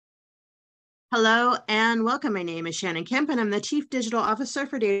Hello and welcome. My name is Shannon Kemp and I'm the Chief Digital Officer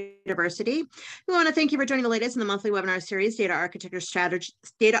for DATAVERSITY. We want to thank you for joining the latest in the monthly webinar series, Data Architecture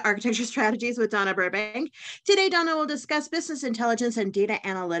Strategies with Donna Burbank. Today, Donna will discuss business intelligence and data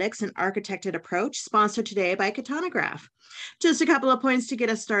analytics, an architected approach, sponsored today by Katanograph. Just a couple of points to get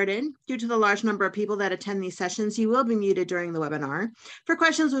us started. Due to the large number of people that attend these sessions, you will be muted during the webinar. For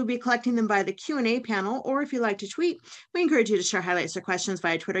questions, we'll be collecting them by the Q&A panel, or if you like to tweet, we encourage you to share highlights or questions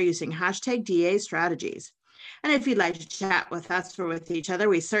via Twitter using hashtag DA Strategies. And if you'd like to chat with us or with each other,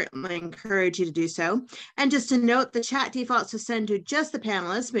 we certainly encourage you to do so. And just to note, the chat defaults to send to just the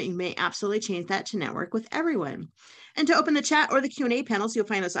panelists, but you may absolutely change that to network with everyone. And to open the chat or the Q&A panels, you'll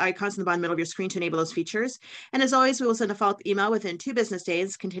find those icons in the bottom middle of your screen to enable those features. And as always, we will send a follow-up email within 2 business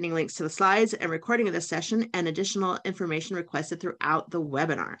days containing links to the slides and recording of this session and additional information requested throughout the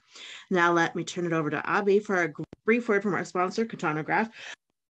webinar. Now let me turn it over to Abhi for a brief word from our sponsor, Katanograph.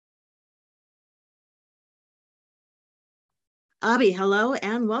 Abhi, hello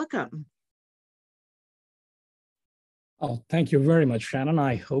and welcome. Oh, thank you very much, Shannon.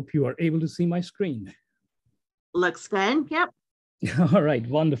 I hope you are able to see my screen. Looks good. Yep. All right,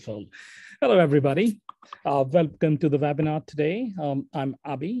 wonderful. Hello, everybody. Welcome to the webinar today. I'm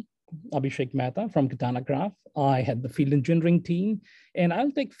Abhishek Mehta from Katanograph. I head the field engineering team, and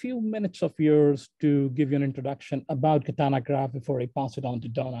I'll take a few minutes of yours to give you an introduction about Katanograph before I pass it on to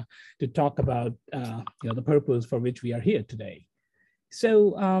Donna to talk about the purpose for which we are here today.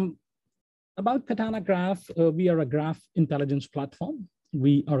 So about Katanograph, we are a graph intelligence platform.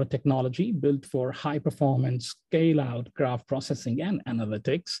 We are a technology built for high-performance, scale-out graph processing and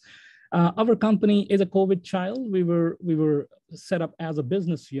analytics. Our company is a COVID child. We were set up as a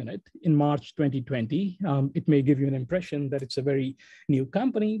business unit in March 2020. It may give you an impression that it's a very new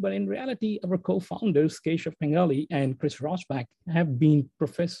company, but in reality, our co-founders, Keshav Pengali and Chris Rosbach, have been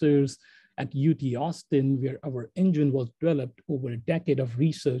professors at UT Austin, where our engine was developed over a decade of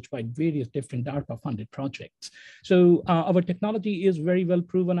research by various different DARPA-funded projects. So our technology is very well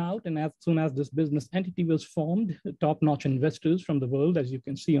proven out, and as soon as this business entity was formed, top-notch investors from the world, as you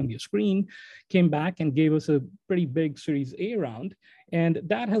can see on your screen, came back and gave us a pretty big Series A round. And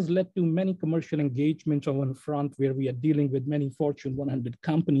that has led to many commercial engagements on one front where we are dealing with many Fortune 100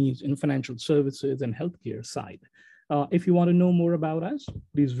 companies in financial services and healthcare side. If you want to know more about us,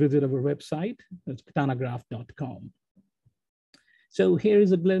 please visit our website. It's katanograph.com. So here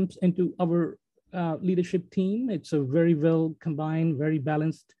is a glimpse into our leadership team. It's a very well combined, very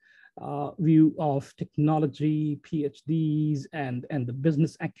balanced view of technology, PhDs, and the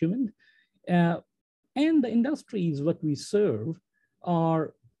business acumen. And the industries what we serve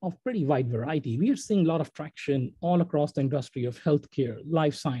are of pretty wide variety. We are seeing a lot of traction all across the industry of healthcare,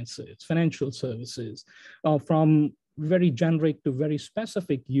 life sciences, financial services, from very generic to very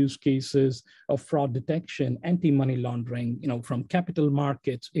specific use cases of fraud detection, anti-money laundering, from capital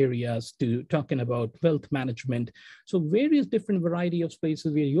markets areas to talking about wealth management. So various different variety of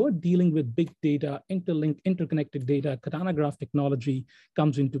spaces where you're dealing with big data, interlinked, interconnected data. Katanograph technology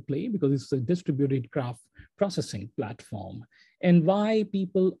comes into play because it's a distributed graph processing platform. And why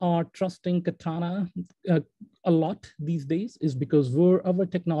people are trusting Katana a lot these days is because our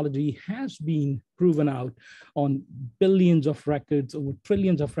technology has been proven out on billions of records, over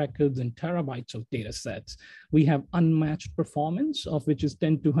trillions of records and terabytes of data sets. We have unmatched performance, of which is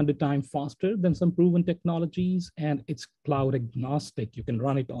 10 to 100 times faster than some proven technologies, and it's cloud agnostic. You can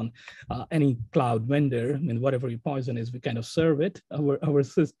run it on any cloud vendor, and whatever your poison is, we kind of serve it. Our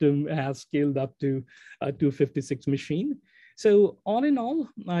system has scaled up to a 256 machine. So all in all,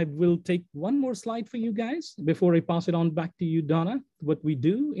 I will take one more slide for you guys before I pass it on back to you, Donna. What we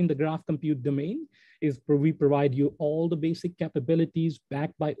do in the graph compute domain is we provide you all the basic capabilities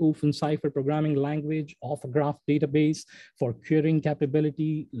backed by open cipher programming language of a graph database for querying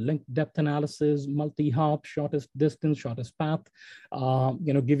capability, linked depth analysis, multi-hop, shortest distance, shortest path,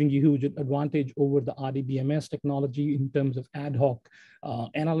 giving you huge advantage over the RDBMS technology in terms of ad hoc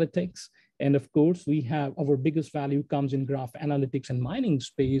analytics. And of course, we have our biggest value comes in graph analytics and mining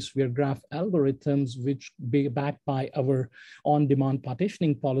space, where graph algorithms, which be backed by our on-demand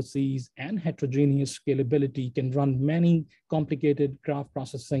partitioning policies and heterogeneous scalability, can run many complicated graph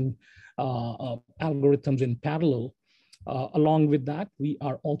processing algorithms in parallel. Along with that, we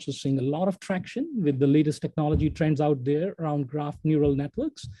are also seeing a lot of traction with the latest technology trends out there around graph neural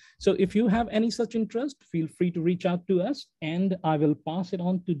networks. So if you have any such interest, feel free to reach out to us, and I will pass it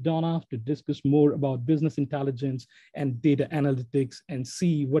on to Donna to discuss more about business intelligence and data analytics and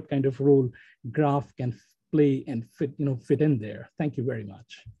see what kind of role graph can play and fit in there. Thank you very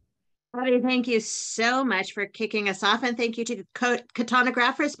much. Abby, thank you so much for kicking us off, and thank you to Katana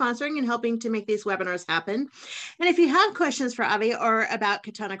Graph for sponsoring and helping to make these webinars happen. And if you have questions for Avi or about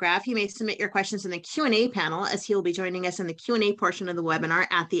Katana Graph, you may submit your questions in the Q&A panel, as he will be joining us in the Q&A portion of the webinar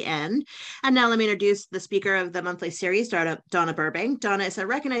at the end. And now let me introduce the speaker of the monthly series, Donna Burbank. Donna is a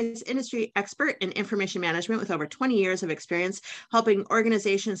recognized industry expert in information management with over 20 years of experience helping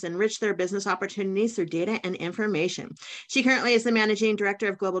organizations enrich their business opportunities through data and information. She currently is the managing director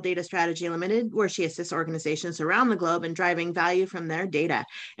of Global Data Strategy Limited, where she assists organizations around the globe in driving value from their data.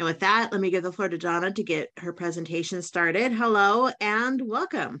 And with that, let me give the floor to Donna to get her presentation started. Hello and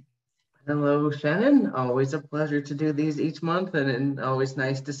welcome. Hello, Shannon. Always a pleasure to do these each month, and always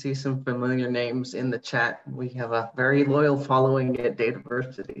nice to see some familiar names in the chat. We have a very loyal following at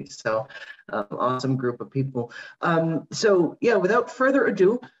DATAVERSITY, so awesome group of people. So yeah, without further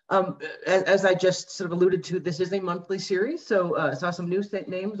ado, as I just sort of alluded to, this is a monthly series, so I saw some new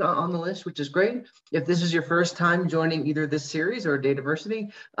names on the list, which is great. If this is your first time joining either this series or DATAVERSITY,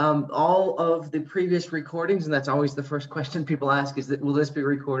 all of the previous recordings, and that's always the first question people ask, is that will this be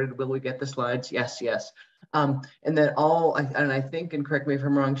recorded? Will we get the slides? Yes, yes. And then I think, and correct me if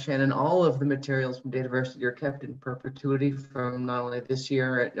I'm wrong, Shannon, all of the materials from DATAVERSITY are kept in perpetuity from not only this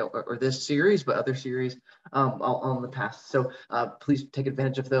year or this series, but other series on the past. So please take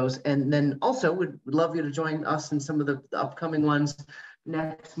advantage of those. And then also would love you to join us in some of the upcoming ones.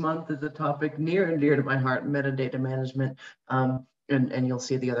 Next month is a topic near and dear to my heart, metadata management. And you'll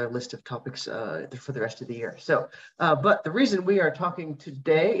see the other list of topics for the rest of the year. So, but the reason we are talking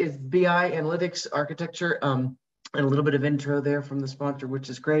today is BI analytics architecture, and a little bit of intro there from the sponsor, which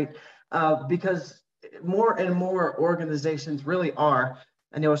is great, because more and more organizations really are,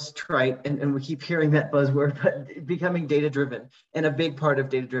 I know it's trite, and we keep hearing that buzzword, but becoming data-driven. And a big part of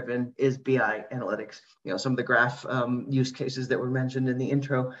data-driven is BI analytics. You know, some of the graph use cases that were mentioned in the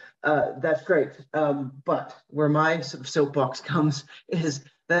intro, that's great. But where my sort of soapbox comes is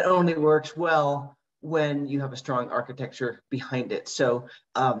that only works well when you have a strong architecture behind it. So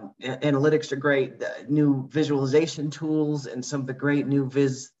analytics are great. The new visualization tools and some of the great new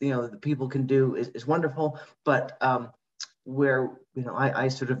that people can do is wonderful. But where I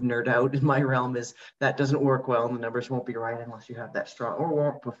sort of nerd out in my realm is that doesn't work well, and the numbers won't be right unless you have that strong, or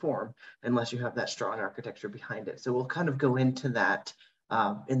won't perform unless you have that strong architecture behind it. So we'll kind of go into that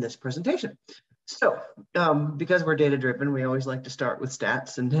in this presentation. So because we're data driven, we always like to start with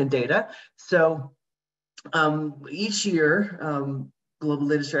stats and data. So each year, Global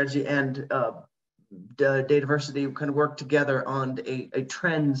Data Strategy and DATAVERSITY kind of work together on a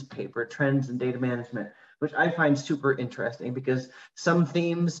trends paper, trends in data management, which I find super interesting because some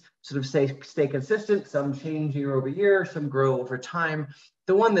themes sort of stay consistent, some change year over year, some grow over time.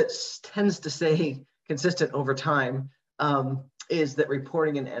 The one that tends to stay consistent over time is that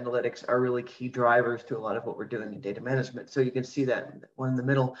reporting and analytics are really key drivers to a lot of what we're doing in data management. So you can see that one in the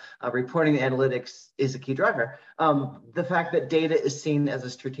middle, reporting and analytics is a key driver. The fact that data is seen as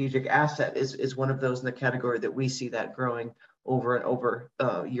a strategic asset is one of those in the category that we see that growing over and over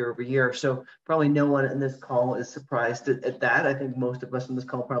year over year. So probably no one in this call is surprised at that. I think most of us in this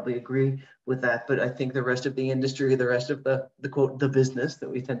call probably agree with that, but I think the rest of the industry, the rest of the quote, the business that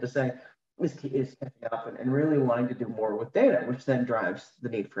we tend to say is catching up and really wanting to do more with data, which then drives the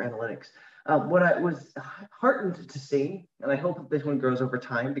need for analytics. What I was heartened to see, and I hope that this one grows over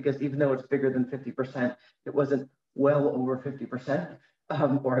time, because even though it's bigger than 50%, it wasn't well over 50%,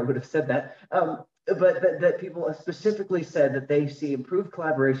 or I would have said that. But that people specifically said that they see improved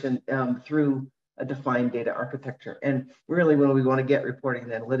collaboration through a defined data architecture. And really, when we want to get reporting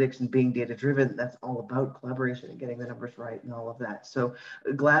and analytics and being data driven, that's all about collaboration and getting the numbers right and all of that. So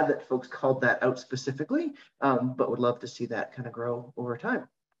glad that folks called that out specifically, but would love to see that kind of grow over time.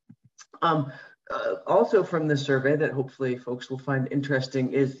 Also from this survey that hopefully folks will find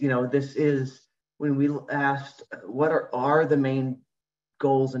interesting is, this is when we asked what are the main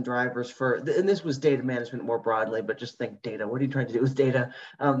goals and drivers for, and this was data management more broadly, but just think data. What are you trying to do with data?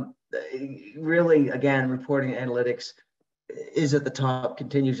 Really, again, reporting and analytics is at the top,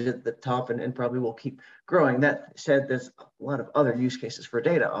 continues at the top, and probably will keep growing. That said, there's a lot of other use cases for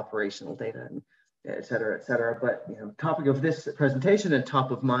data, operational data, and et cetera, et cetera. But topic of this presentation and top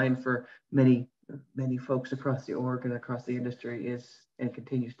of mind for many folks across the org and across the industry is and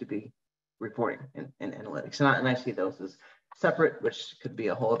continues to be reporting and analytics. And I see those as separate, which could be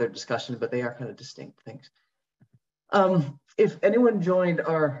a whole other discussion, but they are kind of distinct things. If anyone joined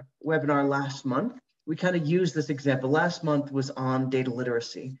our webinar last month, we kind of used this example. Last month was on data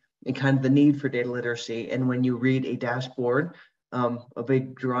literacy and kind of the need for data literacy. And when you read a dashboard, a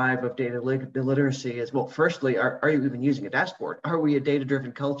big drive of data literacy is, well, firstly, are you even using a dashboard? Are we a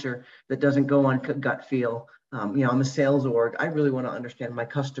data-driven culture that doesn't go on gut feel? I'm a sales org. I really want to understand my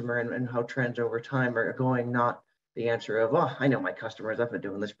customer and how trends over time are going, not the answer of, oh, I know my customers, I've been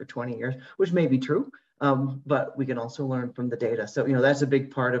doing this for 20 years, which may be true, but we can also learn from the data. So, that's a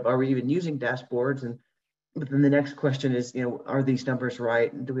big part of, are we even using dashboards? But then the next question is, are these numbers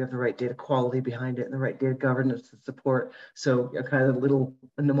right? And do we have the right data quality behind it and the right data governance to support? So kind of the little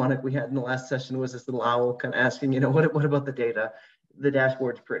mnemonic we had in the last session was this little owl kind of asking, what about the data? The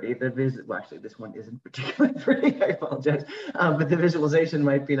dashboard's pretty. Well, actually, this one isn't particularly pretty. I apologize. But the visualization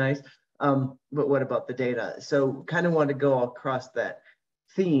might be nice. But what about the data? So kind of want to go across that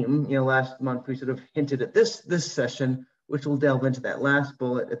theme. Last month we sort of hinted at this session, which will delve into that last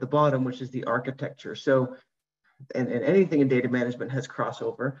bullet at the bottom, which is the architecture. So, and anything in data management has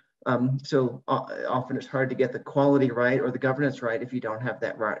crossover. So often it's hard to get the quality right or the governance right if you don't have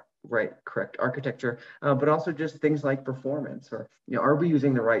that correct architecture, but also just things like performance, or, are we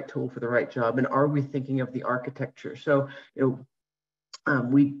using the right tool for the right job? And are we thinking of the architecture? So,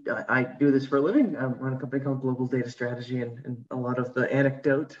 I do this for a living. I run a company called Global Data Strategy, and a lot of the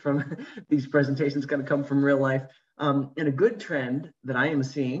anecdotes from these presentations kind of come from real life. And a good trend that I am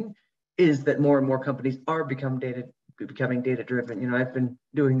seeing is that more and more companies are becoming data driven. I've been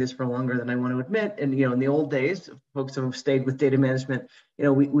doing this for longer than I want to admit. And, in the old days, folks who have stayed with data management,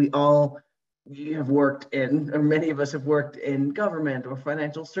 we all have worked in, or many of us have worked in government or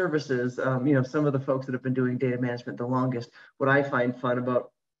financial services. Some of the folks that have been doing data management the longest, what I find fun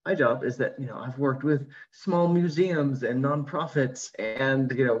about my job is that, I've worked with small museums and nonprofits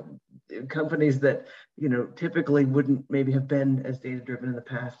and, companies that, typically wouldn't maybe have been as data driven in the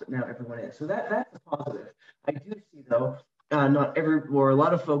past, but now everyone is. So that's a positive. I do see, though, not or a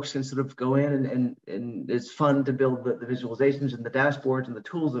lot of folks can sort of go in and it's fun to build the visualizations and the dashboards and the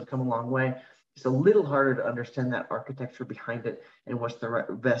tools that have come a long way. It's a little harder to understand that architecture behind it and what's the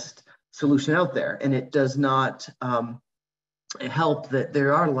best solution out there. And it does not help that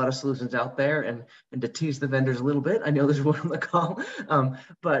there are a lot of solutions out there, and to tease the vendors a little bit, I know there's one on the call,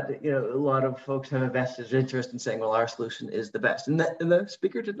 but a lot of folks have a vested interest in saying, well, our solution is the best, and the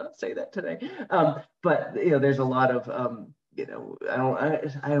speaker did not say that today, but there's a lot of I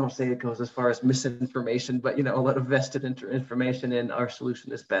don't say it goes as far as misinformation, but a lot of vested information in our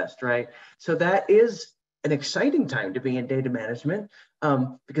solution is best, right? So that is an exciting time to be in data management,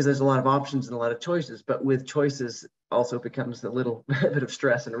 because there's a lot of options and a lot of choices, but with choices also becomes a little bit of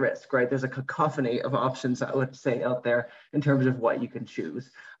stress and risk, right? There's a cacophony of options, I would say, out there in terms of what you can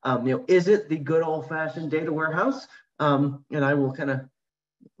choose. Is it the good old-fashioned data warehouse? And I will kind of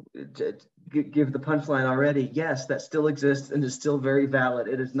give the punchline already. Yes, that still exists and is still very valid.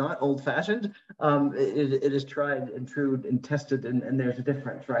 It is not old-fashioned. It is tried and true and tested, and there's a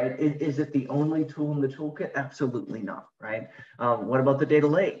difference, right? Is it the only tool in the toolkit? Absolutely not, right? What about the data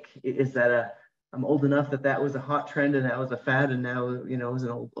lake? Is that I'm old enough that was a hot trend and that was a fad, and now is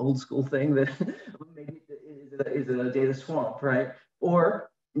an old school thing that maybe is it a data swamp, right?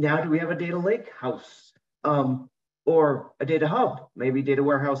 Or now do we have a data lake house? Or a data hub, maybe data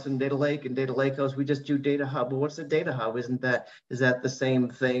warehouse and data lake house. We just do data hub. Well, what's a data hub? Is that the same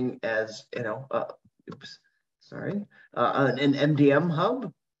thing as an MDM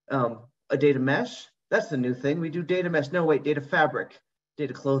hub, a data mesh? That's the new thing. We do data mesh. No, wait, data fabric,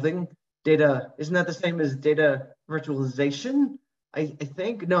 data clothing, data. Isn't that the same as data virtualization? I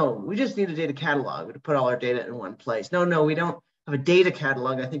think no. We just need a data catalog to put all our data in one place. No, we don't have a data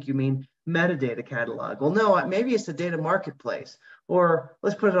catalog. I think you mean metadata catalog. Well, no, maybe it's a data marketplace, or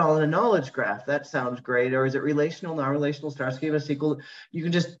let's put it all in a knowledge graph. That sounds great. Or is it relational, non-relational, star schema, SQL? You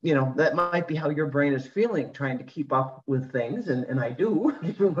can just, that might be how your brain is feeling, trying to keep up with things. And I do,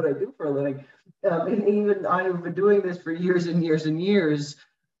 even what I do for a living. And even I've been doing this for years and years and years.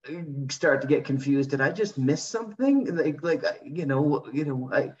 Start to get confused. Did I just miss something? I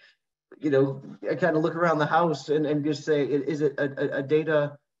kind of look around the house and just say, is it a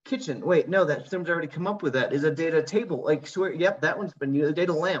data kitchen? Wait, no, that someone's already come up with that. Is a data table? Like, swear, yep, that one's been used. A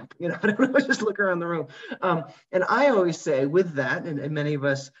data lamp. I don't know. Just look around the room. And I always say with that, and many of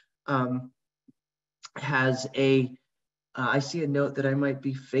us has a. I see a note that I might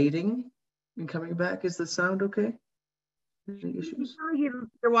be fading and coming back. Is the sound okay? Any issues? You're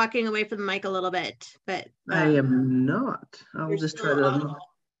walking away from the mic a little bit, but I am not. I'll just try to.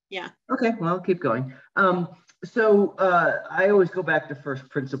 Yeah. Okay, well, I'll keep going. So I always go back to first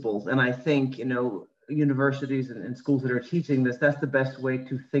principles, and I think, universities and schools that are teaching this, that's the best way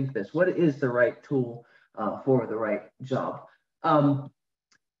to think this. What is the right tool for the right job?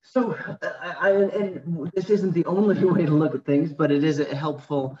 So, and this isn't the only way to look at things, but it is a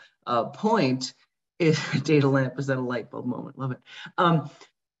helpful point. Is data lamp is that a light bulb moment? Love it.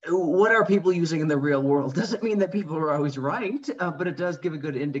 What are people using in the real world? Doesn't mean that people are always right, but it does give a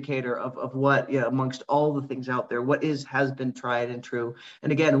good indicator of what, amongst all the things out there, what has been tried and true.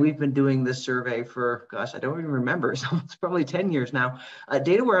 And again, we've been doing this survey for, gosh, I don't even remember, so it's probably 10 years now.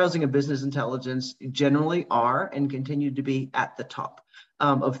 Data warehousing and business intelligence generally are and continue to be at the top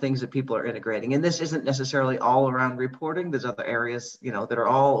of things that people are integrating. And this isn't necessarily all around reporting. There's other areas, that are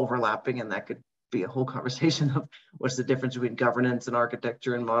all overlapping, and that could be a whole conversation of what's the difference between governance and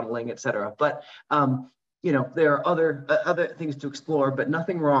architecture and modeling, et cetera. But there are other things to explore, but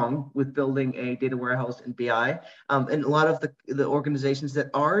nothing wrong with building a data warehouse in BI. And a lot of the organizations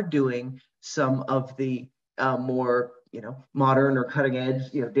that are doing some of the more modern or cutting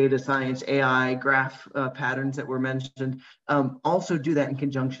edge, data science, AI, graph patterns that were mentioned, also do that in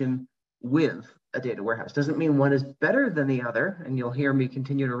conjunction with a data warehouse. Doesn't mean one is better than the other, and you'll hear me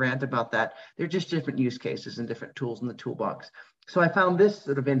continue to rant about that. They're just different use cases and different tools in the toolbox. So I found this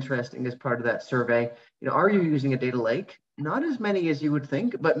sort of interesting as part of that survey. Are you using a data lake? Not as many as you would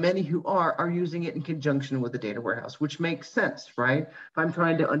think, but many who are using it in conjunction with a data warehouse, which makes sense, right? If I'm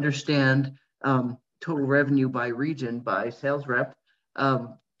trying to understand total revenue by region, by sales rep,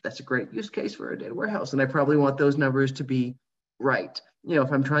 that's a great use case for a data warehouse. And I probably want those numbers to be right.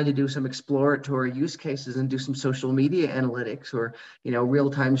 If I'm trying to do some exploratory use cases and do some social media analytics or,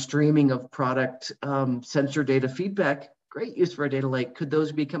 real-time streaming of product sensor data feedback, great use for a data lake. Could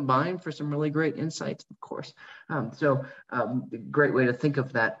those be combined for some really great insights? Of course. Great way to think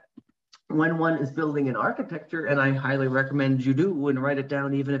of that. When one is building an architecture, and I highly recommend you do and write it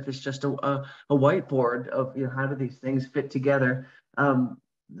down, even if it's just a whiteboard of how do these things fit together.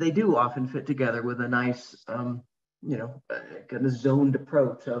 They do often fit together with a nice kind of zoned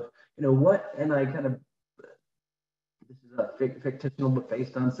approach of, what, and I kind of, this is a fictional, but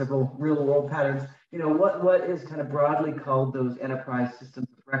based on several real world patterns, what is kind of broadly called those enterprise systems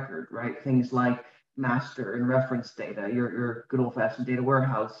of record, right? Things like master and reference data, your good old fashioned data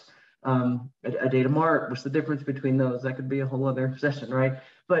warehouse, a data mart. What's the difference between those? That could be a whole other session, right?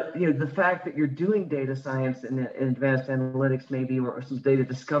 But the fact that you're doing data science and advanced analytics maybe, or some data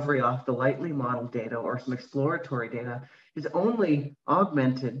discovery off the lightly modeled data or some exploratory data is only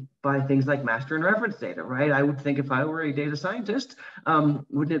augmented by things like master and reference data, right? I would think if I were a data scientist,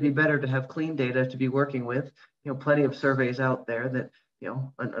 wouldn't it be better to have clean data to be working with? Plenty of surveys out there that,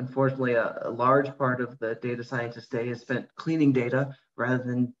 unfortunately, a large part of the data scientist day is spent cleaning data rather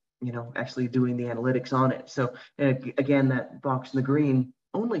than actually doing the analytics on it. So again, that box in the green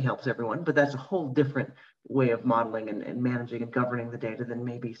only helps everyone, but that's a whole different way of modeling and managing and governing the data than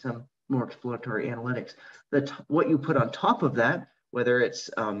maybe some more exploratory analytics. What you put on top of that, whether it's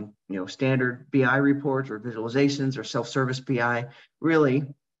standard BI reports or visualizations or self-service BI, really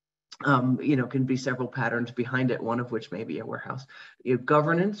can be several patterns behind it, one of which may be a warehouse.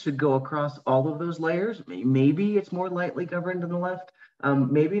 Governance should go across all of those layers. Maybe it's more lightly governed on the left.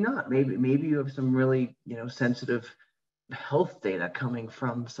 Maybe not. Maybe you have some really sensitive health data coming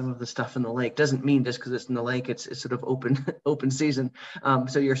from some of the stuff in the lake. Doesn't mean just because it's in the lake, it's sort of open season.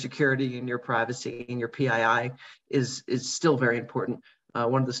 So your security and your privacy and your PII is still very important.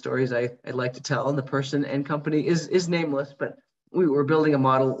 One of the stories I'd like to tell, and the person and company is nameless, but we were building a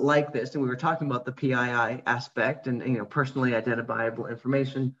model like this, and we were talking about the PII aspect and personally identifiable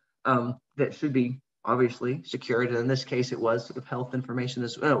information that should be obviously secured. And in this case, it was sort of health information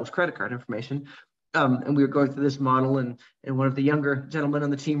as well. It was credit card information. And we were going through this model, and one of the younger gentlemen on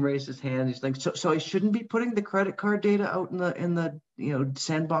the team raised his hand. He's like, so I shouldn't be putting the credit card data out in the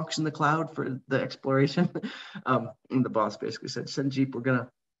sandbox in the cloud for the exploration. And the boss basically said, Sanjeep, we're gonna.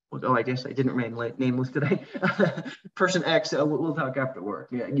 Oh, I guess I didn't remain nameless today. Person X, we'll talk after work.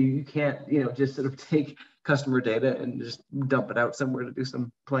 Yeah, you can't just sort of take customer data and just dump it out somewhere to do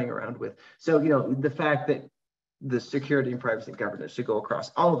some playing around with. So the fact that the security and privacy and governance should go across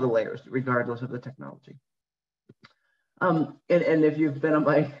all of the layers, regardless of the technology. And if you've been on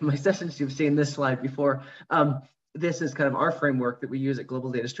my sessions, you've seen this slide before. This is kind of our framework that we use at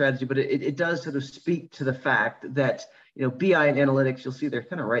Global Data Strategy, but it does sort of speak to the fact that BI and analytics, you'll see they're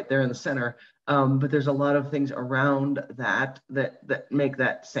kind of right there in the center, but there's a lot of things around that make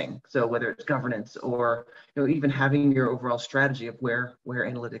that sing. So whether it's governance or even having your overall strategy of where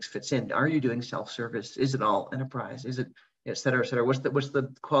analytics fits in. Are you doing self-service? Is it all enterprise? Is it et cetera, et cetera? What's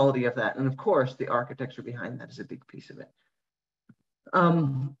the quality of that? And of course, the architecture behind that is a big piece of it.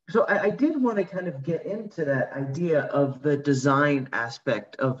 So I did want to kind of get into that idea of the design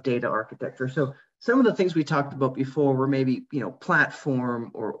aspect of data architecture. So some of the things we talked about before were maybe,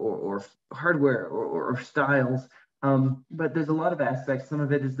 platform or hardware or styles. But there's a lot of aspects. Some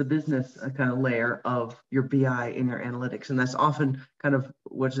of it is the business kind of layer of your BI and your analytics. And that's often kind of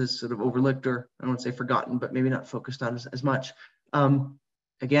what is sort of overlooked, or I don't want to say forgotten, but maybe not focused on as much.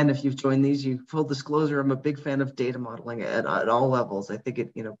 Again, if you've joined these, full disclosure, I'm a big fan of data modeling at all levels. I think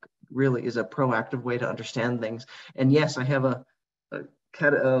it, really is a proactive way to understand things. And yes, I have a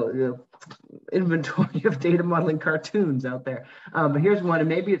inventory of data modeling cartoons out there. But here's one, and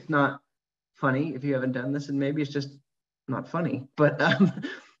maybe it's not funny if you haven't done this, and maybe it's just not funny, but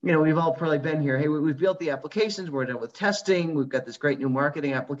we've all probably been here. Hey, we've built the applications, we're done with testing, we've got this great new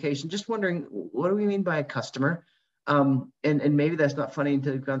marketing application, just wondering, what do we mean by a customer? And maybe that's not funny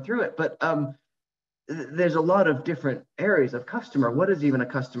until you've gone through it, but there's a lot of different areas of customer. What is even a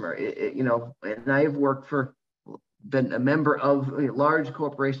customer? And I've been a member of large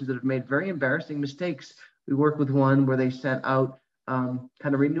corporations that have made very embarrassing mistakes. We work with one where they sent out kind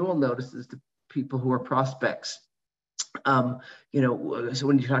of renewal notices to people who are prospects. So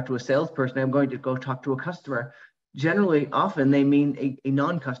when you talk to a salesperson, I'm going to go talk to a customer. Generally, often they mean a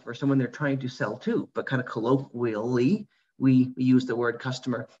non-customer, someone they're trying to sell to, but kind of colloquially, we use the word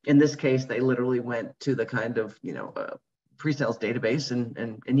customer. In this case, they literally went to the kind of, pre-sales database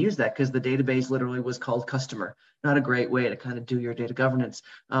and use that, because the database literally was called customer. Not a great way to kind of do your data governance.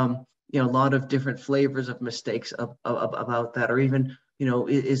 A lot of different flavors of mistakes about that, or even,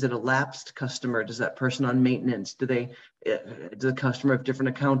 is it a lapsed customer? Does that person on maintenance, does the customer have different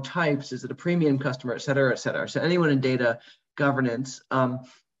account types? Is it a premium customer, et cetera, et cetera? So anyone in data governance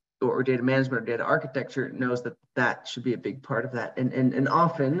or data management or data architecture knows that should be a big part of that. And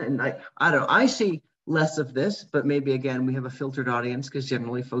often, and I don't know, I see less of this, but maybe again, we have a filtered audience because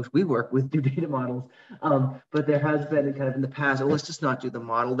generally folks we work with do data models. But there has been kind of in the past, let's just not do the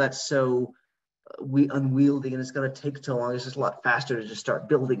model. That's so unwieldy and it's going to take so long. It's just a lot faster to just start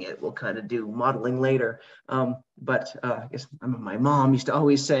building it. We'll kind of do modeling later. But I guess my mom used to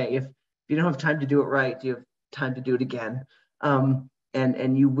always say, if you don't have time to do it right, you have time to do it again.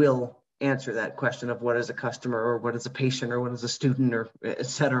 And you will answer that question of what is a customer, or what is a patient, or what is a student, or et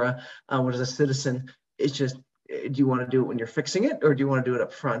cetera, what is a citizen. It's just, do you want to do it when you're fixing it, or do you want to do it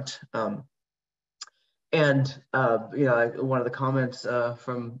up front? One of the comments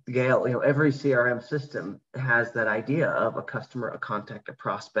from Gail, every CRM system has that idea of a customer, a contact, a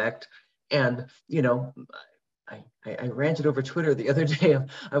prospect. And, I ranted over Twitter the other day.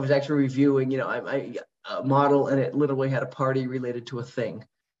 I was actually reviewing, a model, and it literally had a party related to a thing.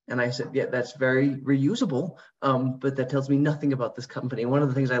 And I said, yeah, that's very reusable, but that tells me nothing about this company. One of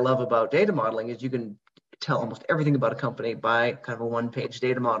the things I love about data modeling is you can tell almost everything about a company by kind of a one-page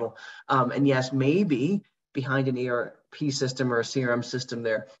data model. And yes, maybe behind an ERP system or a CRM system,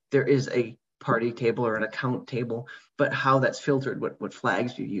 there is a party table or an account table, but how that's filtered, what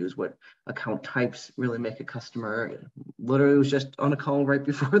flags you use, what account types really make a customer. Literally was just on a call right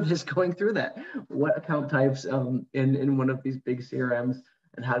before this going through that. What account types in one of these big CRMs,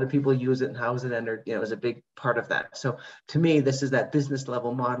 and how do people use it, and how is it entered, is a big part of that. So to me, this is that business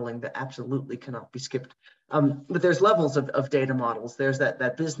level modeling that absolutely cannot be skipped. But there's levels of data models. There's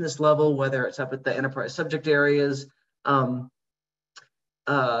that business level, whether it's up at the enterprise subject areas, the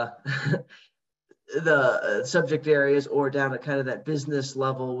subject areas, or down at kind of that business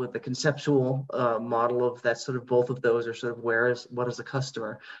level with the conceptual model of that. Sort of both of those are sort of what is a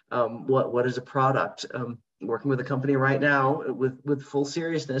customer, what is a product. Working with a company right now with full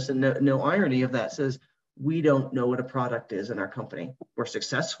seriousness and no irony of that, says we don't know what a product is in our company. We're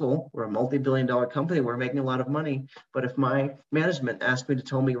successful, we're a multi-billion-dollar company, we're making a lot of money, but if my management asked me to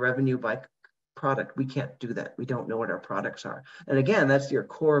tell me revenue by product, we can't do that. We don't know what our products are. And again, that's your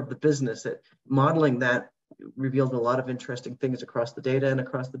core of the business. That modeling that revealed a lot of interesting things across the data and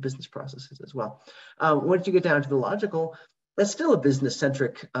across the business processes as well. Once you get down to the logical, that's still a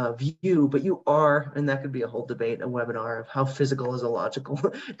business-centric view, but you are, and that could be a whole debate, a webinar of how physical is a logical.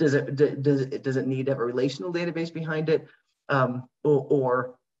 Does it need to have a relational database behind it,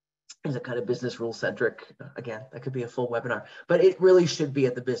 or is it kind of business rule-centric? Again, that could be a full webinar, but it really should be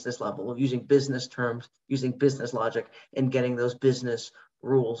at the business level of using business terms, using business logic, and getting those business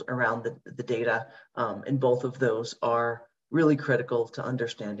rules around the data. And both of those are really critical to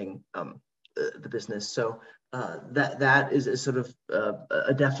understanding the business. So that is sort of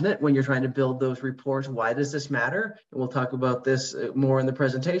a definite when you're trying to build those reports. Why does this matter? And we'll talk about this more in the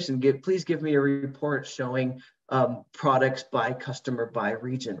presentation. Please give me a report showing products by customer, by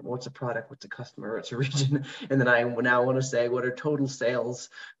region. What's a product? What's a customer? What's a region? And then I now want to say, what are total sales?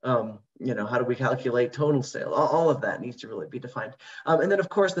 How do we calculate total sales? All of that needs to really be defined. And then, of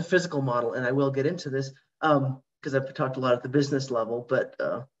course, the physical model. And I will get into this because I've talked a lot at the business level. But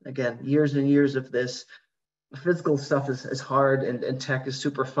again, years and years of this. Physical stuff is hard and tech is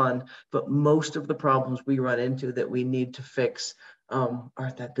super fun, but most of the problems we run into that we need to fix are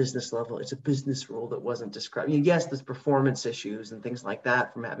at that business level. It's a business rule that wasn't described. Yes, there's performance issues and things like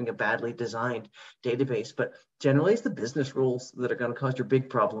that from having a badly designed database, but generally it's the business rules that are going to cause your big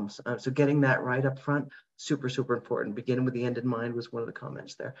problems. So getting that right up front, super, super important. Beginning with the end in mind was one of the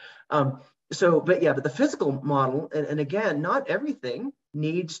comments there. But the physical model, and again, not everything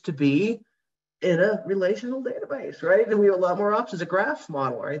needs to be in a relational database, right? And we have a lot more options. A graph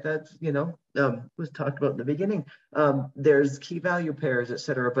model, right? That's, was talked about in the beginning. There's key value pairs, et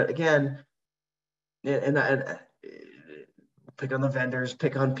cetera. But again, and pick on the vendors,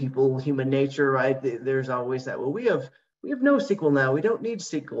 pick on people, human nature, right? There's always that, well, we have NoSQL now. We don't need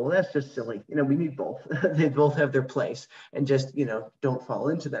SQL. That's just silly. We need both. They both have their place, and just, don't fall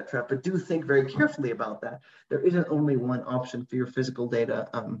into that trap, but do think very carefully about that. There isn't only one option for your physical data.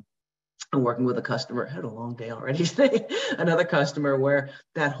 I'm working with a customer, I had a long day already today, another customer where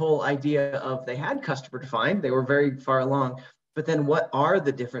that whole idea of they had customer defined, they were very far along, but then what are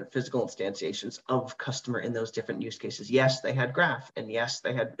the different physical instantiations of customer in those different use cases? Yes, they had graph, and yes,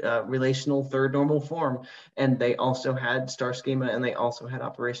 they had relational third normal form, and they also had star schema, and they also had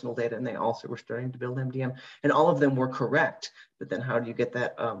operational data, and they also were starting to build MDM, and all of them were correct. But then how do you get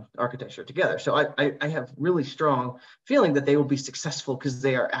that architecture together? So I have really strong feeling that they will be successful because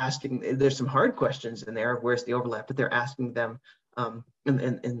they are asking, there's some hard questions in there, where's the overlap, but they're asking them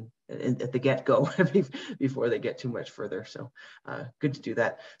at the get-go before they get too much further. So good to do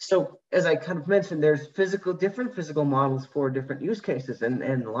that. So as I kind of mentioned, there's different physical models for different use cases, and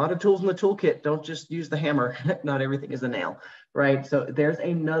a lot of tools in the toolkit. Don't just use the hammer. Not everything is a nail, right? So there's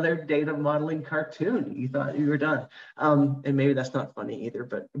another data modeling cartoon. You thought you were done. And maybe that's not funny either,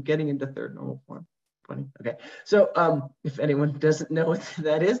 but I'm getting into third normal form. Funny. Okay. So if anyone doesn't know what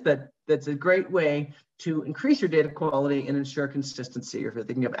that is, that's a great way to increase your data quality and ensure consistency. If you're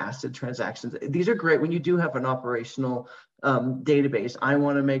thinking of ACID transactions, these are great when you do have an operational database. I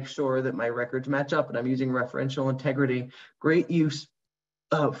want to make sure that my records match up and I'm using referential integrity. Great use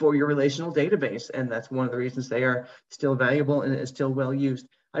for your relational database. And that's one of the reasons they are still valuable and is still well used.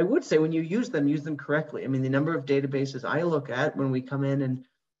 I would say when you use them correctly. I mean, the number of databases I look at when we come in and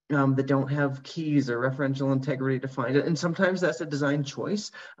that don't have keys or referential integrity defined. And sometimes that's a design choice,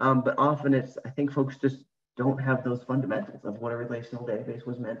 but often I think folks just don't have those fundamentals of what a relational database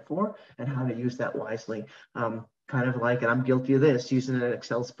was meant for and how to use that wisely. Kind of like, and I'm guilty of this, using an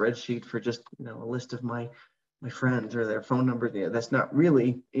Excel spreadsheet for just, a list of my friends or their phone number. That's not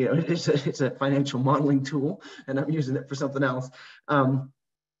really, it's a financial modeling tool and I'm using it for something else. And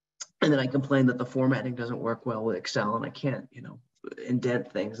then I complain that the formatting doesn't work well with Excel and I can't,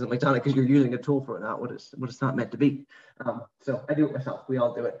 indent things. I'm like, Donna, because you're using a tool for it, not what it's not meant to be. So I do it myself. We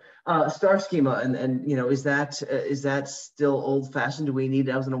all do it. Star schema, and is that still old fashioned? Do we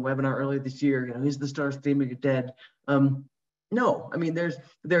need? I was in a webinar earlier this year. Is the star schema dead? No. I mean, there's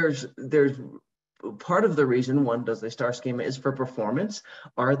part of the reason one does the star schema is for performance.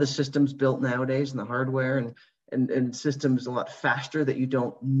 Are the systems built nowadays and the hardware and systems a lot faster that you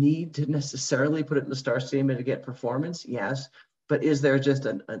don't need to necessarily put it in the star schema to get performance? Yes. But is there just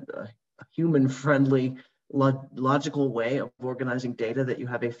a human-friendly, logical way of organizing data that you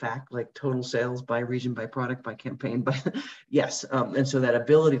have a fact like total sales by region, by product, by campaign? Yes, and so that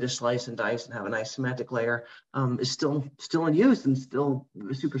ability to slice and dice and have a nice semantic layer is still in use and still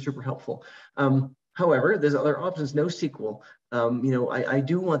super, super helpful. However, there's other options. NoSQL. I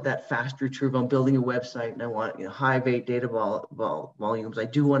do want that fast retrieval. I'm building a website and I want high weight data volumes. I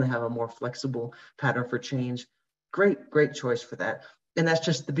do want to have a more flexible pattern for change. Great choice for that. And that's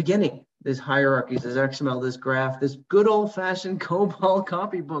just the beginning. There's hierarchies, there's XML, there's graph, there's good old fashioned COBOL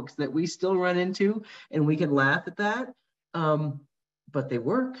copybooks that we still run into and we can laugh at that. But they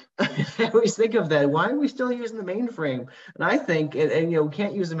work. I always think of that. Why are we still using the mainframe? And I think, and we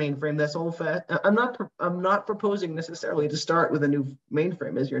can't use the mainframe. That's old fashioned. I'm not proposing necessarily to start with a new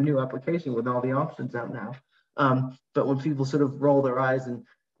mainframe as your new application with all the options out now. But when people sort of roll their eyes and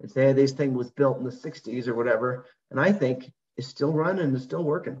say, hey, this thing was built in the 60s or whatever, and I think it's still running and it's still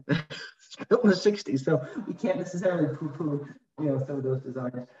working. It's built in the 60s, so we can't necessarily poo-poo some of those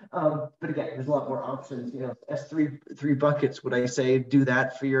designs. But again, there's a lot more options. S3 buckets. Would I say do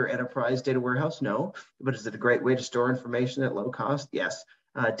that for your enterprise data warehouse? No. But is it a great way to store information at low cost? Yes.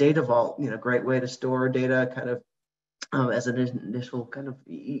 Data Vault, great way to store data kind of as an initial kind of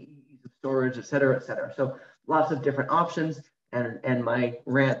storage, et cetera, et cetera. So lots of different options. And my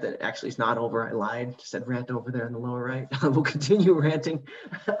rant that actually is not over, I lied, said rant over there in the lower right. We'll continue ranting.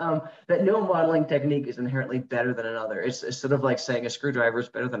 That no modeling technique is inherently better than another. It's sort of like saying a screwdriver is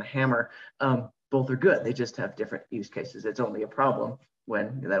better than a hammer. Both are good. They just have different use cases. It's only a problem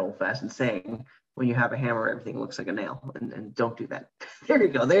when that old-fashioned saying, when you have a hammer, everything looks like a nail. And don't do that. There you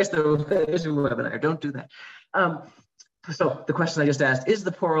go. There's the webinar. Don't do that. So the question I just asked, is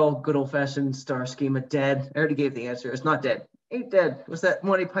the poor old good old-fashioned star schema dead? I already gave the answer. It's not dead. Ain't dead. Was that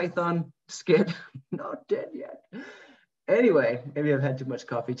Monty Python skit? Not dead yet. Anyway, maybe I've had too much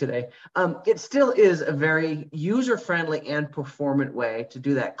coffee today. It still is a very user-friendly and performant way to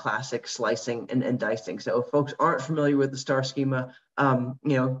do that classic slicing and dicing. So if folks aren't familiar with the star schema,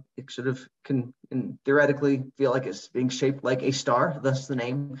 it sort of can theoretically feel like it's being shaped like a star, thus the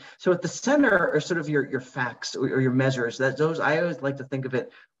name. So at the center are sort of your facts or your measures. Those I always like to think of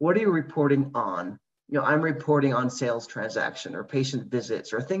it. What are you reporting on? I'm reporting on sales transaction or patient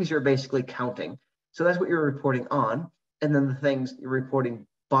visits or things you're basically counting. So that's what you're reporting on. And then the things you're reporting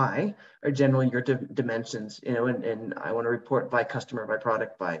by are generally your dimensions, and I want to report by customer, by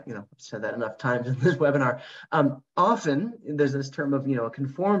product, by, I've said that enough times in this webinar. Often there's this term of, a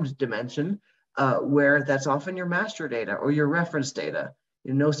conformed dimension where that's often your master data or your reference data.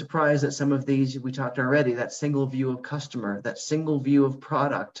 No surprise that some of these we talked already, that single view of customer, that single view of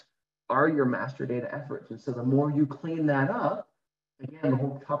product are your master data efforts. And so the more you clean that up, again, the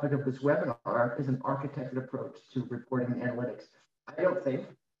whole topic of this webinar is an architected approach to reporting and analytics. I don't think,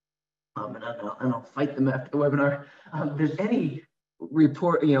 and I'll fight them after the webinar, there's any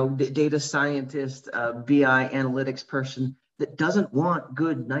report, data scientist, BI analytics person that doesn't want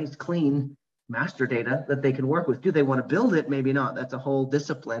good, nice, clean master data that they can work with. Do they want to build it? Maybe not. That's a whole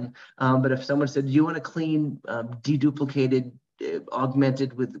discipline. But if someone said, do you want a clean, deduplicated,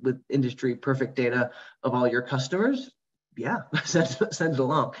 augmented with industry perfect data of all your customers? Yeah, send it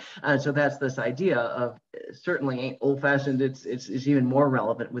along. So that's this idea of certainly ain't old-fashioned. It's even more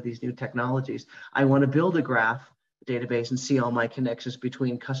relevant with these new technologies. I want to build a graph database and see all my connections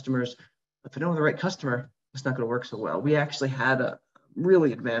between customers. If I don't have the right customer, it's not going to work so well. We actually had a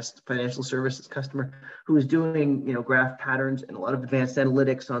really advanced financial services customer who was doing graph patterns and a lot of advanced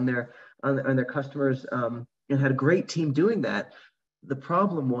analytics on their customers, and had a great team doing that. The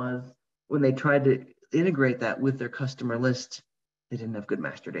problem was when they tried to integrate that with their customer list, they didn't have good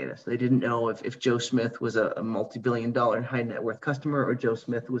master data. So they didn't know if Joe Smith was a multi-billion-dollar high net worth customer or Joe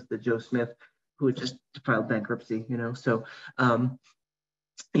Smith was the Joe Smith who had just filed bankruptcy, So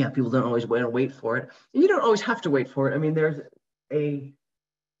people don't always wait for it. And you don't always have to wait for it. I mean, there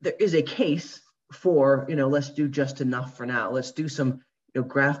is a case for, let's do just enough for now. Let's do some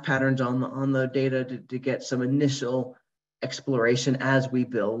graph patterns on the data to get some initial exploration as we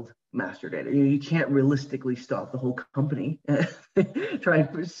build master data. You can't realistically stop the whole company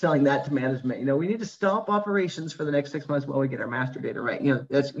trying selling that to management. We need to stop operations for the next 6 months while we get our master data right.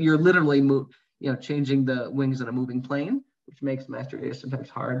 You're literally changing the wings on a moving plane, which makes master data sometimes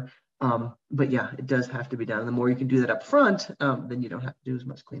hard. But yeah, it does have to be done. And the more you can do that up front, then you don't have to do as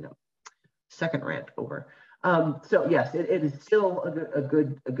much cleanup. Second rant over. So yes, it is still a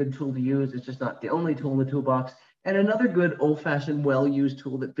good tool to use. It's just not the only tool in the toolbox. And another good old-fashioned, well-used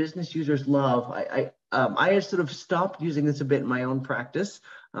tool that business users love. I had sort of stopped using this a bit in my own practice,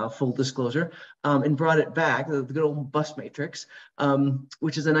 full disclosure, and brought it back, the good old bus matrix,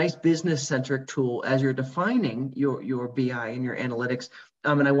 which is a nice business-centric tool as you're defining your BI and your analytics.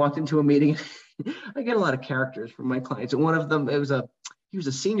 And I walked into a meeting. I get a lot of characters from my clients. And one of them, he was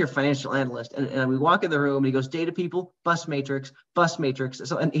a senior financial analyst, and we walk in the room and he goes, data people, bus matrix.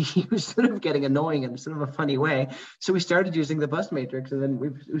 So, and he was sort of getting annoying in sort of a funny way. So we started using the bus matrix, and then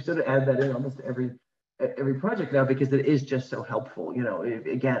we sort of add that in almost every project now because it is just so helpful.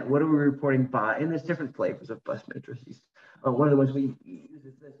 Again, what are we reporting by? And there's different flavors of bus matrices. One of the ones we use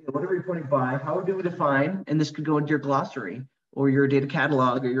is this, what are we reporting by? How do we define? And this could go into your glossary or your data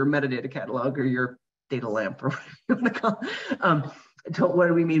catalog or your metadata catalog or your data lamp or whatever you want to call it. What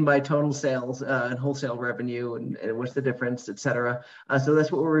do we mean by total sales and wholesale revenue and what's the difference, et cetera. So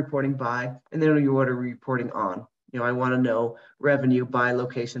that's what we're reporting by. And then what are we reporting on? I want to know revenue by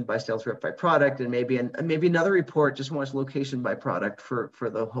location, by sales rep, by product, and maybe another report just wants location by product for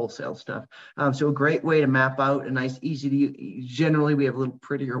the wholesale stuff. So a great way to map out a nice, easy to use. Generally, we have a little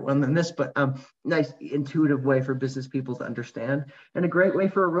prettier one than this, but nice, intuitive way for business people to understand, and a great way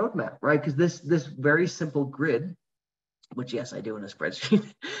for a roadmap, right? Because this very simple grid, which yes, I do in a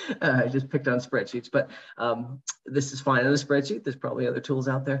spreadsheet. I just picked on spreadsheets, but this is fine in a spreadsheet. There's probably other tools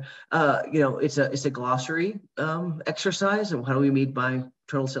out there. It's a glossary exercise, and what do we mean by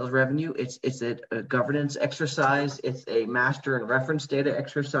total sales revenue? It's a governance exercise. It's a master and reference data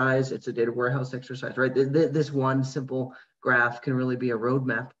exercise. It's a data warehouse exercise, right? This one simple graph can really be a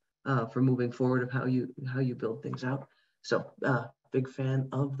roadmap for moving forward of how you build things out. So big fan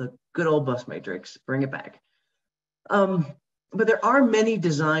of the good old bus matrix. Bring it back. But there are many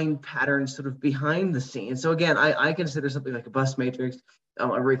design patterns sort of behind the scenes. So again, I consider something like a bus matrix,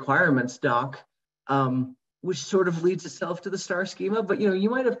 a requirements doc, which sort of leads itself to the star schema. But you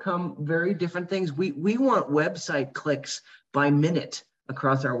might have come very different things. We want website clicks by minute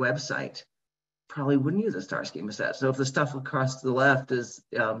across our website. Probably wouldn't use a star schema set. So if the stuff across to the left is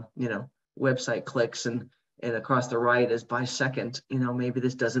website clicks and across the right is by second, maybe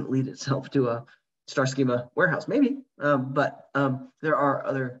this doesn't lead itself to a star schema warehouse, maybe, but there are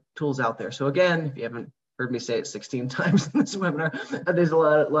other tools out there. So again, if you haven't heard me say it 16 times in this webinar, there's a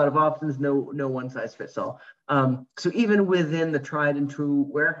lot of options, no one size fits all. So even within the tried and true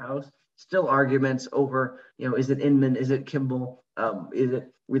warehouse, still arguments over, is it Inman, is it Kimball, is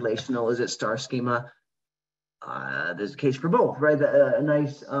it relational, is it star schema? There's a case for both, right? A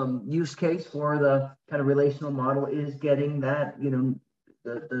nice use case for the kind of relational model is getting that,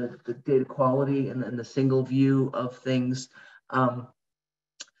 the data quality and the single view of things,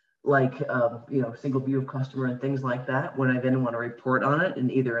 single view of customer and things like that. When I then want to report on it in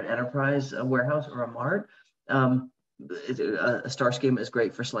either an enterprise, a warehouse, or a mart, a star schema is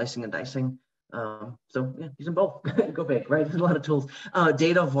great for slicing and dicing. So yeah, use them both. Go big, right? There's a lot of tools.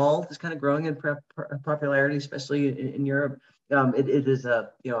 Data Vault is kind of growing in popularity, especially in Europe. It is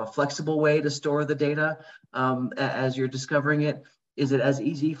a flexible way to store the data as you're discovering it. Is it as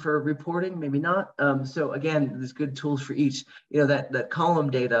easy for reporting? Maybe not. So again, there's good tools for each. That column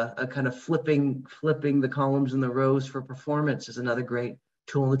data, kind of flipping the columns and the rows for performance is another great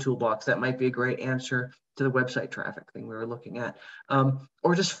tool in the toolbox. That might be a great answer to the website traffic thing we were looking at.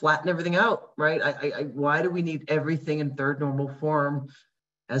 Or just flatten everything out, right? Why do we need everything in third normal form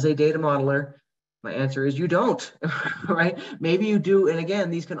as a data modeler? My answer is you don't, right? Maybe you do. And again,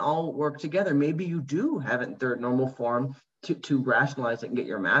 these can all work together. Maybe you do have it in third normal form to rationalize it and get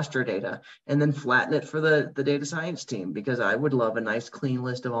your master data, and then flatten it for the data science team, because I would love a nice clean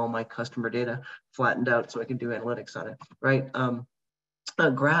list of all my customer data flattened out so I can do analytics on it, right? A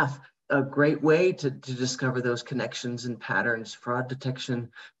graph, a great way to discover those connections and patterns, fraud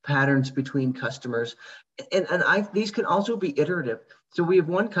detection, patterns between customers. And these can also be iterative. So we have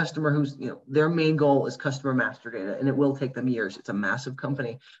one customer who's, their main goal is customer master data, and it will take them years. It's a massive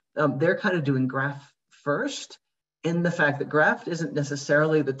company. They're kind of doing graph first, in the fact that graph isn't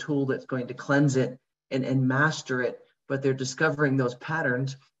necessarily the tool that's going to cleanse it and master it, but they're discovering those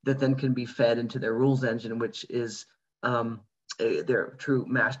patterns that then can be fed into their rules engine, which is their true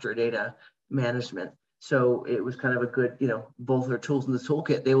master data management. So it was kind of a good, both are tools in the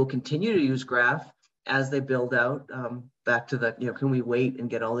toolkit. They will continue to use graph as they build out. Back to the, can we wait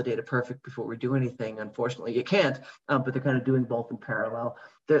and get all the data perfect before we do anything? Unfortunately, you can't, but they're kind of doing both in parallel.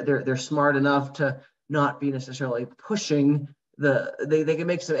 They're smart enough to not be necessarily pushing they can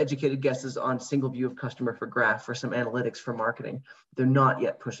make some educated guesses on single view of customer for graph, for some analytics for marketing. They're not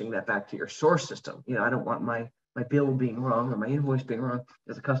yet pushing that back to your source system. I don't want my bill being wrong or my invoice being wrong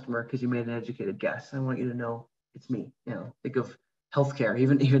as a customer because you made an educated guess. I want you to know it's me. Think of healthcare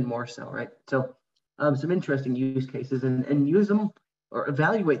even more so, right? So some interesting use cases, and use them or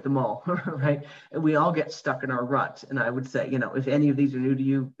evaluate them all, right? And we all get stuck in our rut. And I would say, if any of these are new to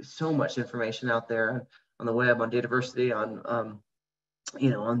you, so much information out there on the web, on Dataversity, on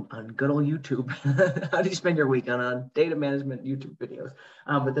good old YouTube. How do you spend your week on data management YouTube videos?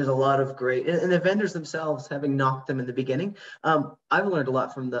 But there's a lot of great, and the vendors themselves, having knocked them in the beginning, I've learned a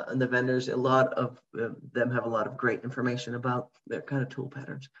lot from the vendors. A lot of them have a lot of great information about their kind of tool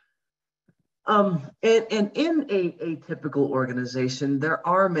patterns. And in a typical organization, there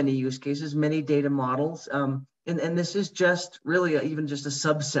are many use cases, many data models, and this is just really even just a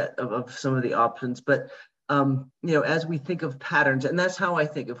subset of some of the options. But as we think of patterns, and that's how I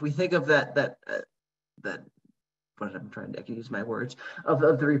think. If we think of that what I'm trying to, I can use my words, of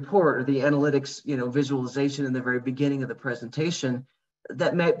the report or the analytics, visualization in the very beginning of the presentation,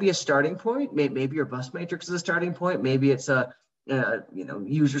 that might be a starting point. Maybe your bus matrix is a starting point. Maybe it's a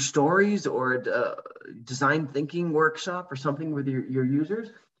user stories or a design thinking workshop or something with your users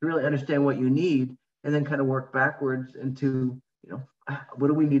to really understand what you need, and then kind of work backwards into, what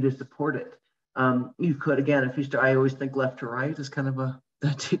do we need to support it? You could, again, if you start, I always think left to right as kind of a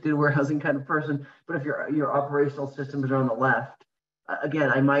data warehousing kind of person, but if your operational system is on the left,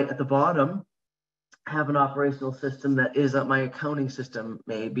 again, I might at the bottom have an operational system that is my accounting system,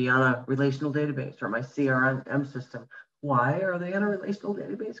 maybe on a relational database, or my CRM system. Why are they on a relational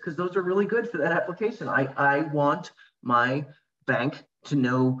database? Because those are really good for that application. I want my bank to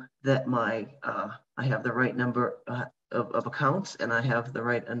know that I have the right number of accounts, and I have the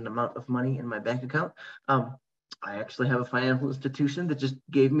right amount of money in my bank account. I actually have a financial institution that just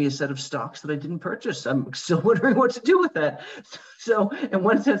gave me a set of stocks that I didn't purchase. I'm still wondering what to do with that. So in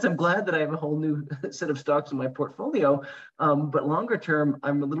one sense, I'm glad that I have a whole new set of stocks in my portfolio. But longer term,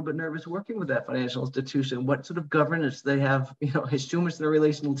 I'm a little bit nervous working with that financial institution. What sort of governance they have? I assume it's the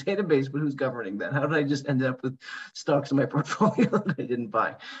relational database, but who's governing that? How did I just end up with stocks in my portfolio that I didn't buy?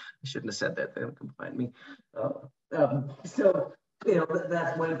 I shouldn't have said that. They don't come find me. That's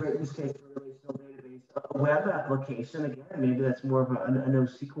one great use case for a relational database. A web application, again, maybe that's more of a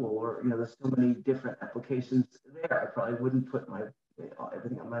NoSQL, or there's so many different applications there. I probably wouldn't put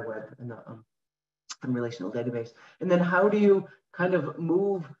everything on my web in a relational database. And then how do you kind of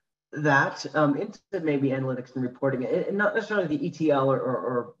move that into maybe analytics and reporting, and not necessarily the ETL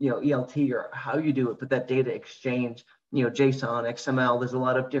or ELT or how you do it, but that data exchange, JSON, XML. There's a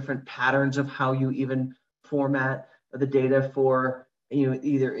lot of different patterns of how you even format the data for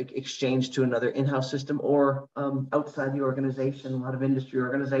either exchange to another in-house system or outside the organization. A lot of industry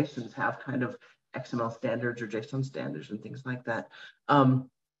organizations have kind of XML standards or JSON standards and things like that. And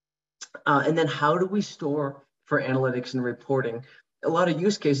then how do we store for analytics and reporting? A lot of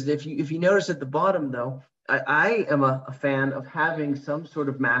use cases. If you notice at the bottom, though, I am a fan of having some sort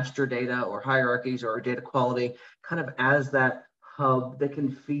of master data or hierarchies or data quality kind of as that hub that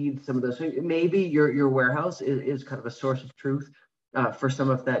can feed some of those. So maybe your warehouse is kind of a source of truth for some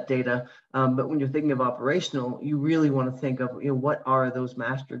of that data. But when you're thinking of operational, you really want to think of what are those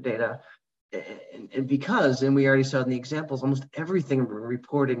master data, and we already saw in the examples, almost everything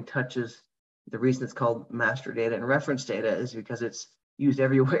reporting touches. The reason it's called master data and reference data is because it's used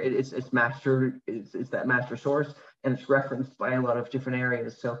everywhere. It's master. It's that master source, and it's referenced by a lot of different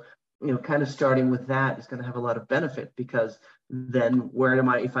areas. So kind of starting with that is going to have a lot of benefit, because then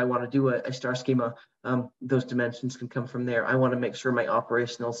if I want to do a star schema, those dimensions can come from there. I want to make sure my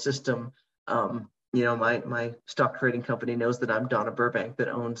operational system, my stock trading company knows that I'm Donna Burbank that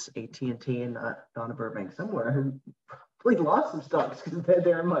owns AT&T, and not Donna Burbank somewhere who probably lost some stocks because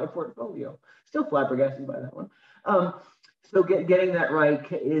they're in my portfolio. Still flabbergasted by that one. So getting that right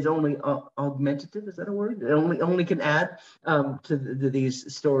is only augmentative. Is that a word? It only can add to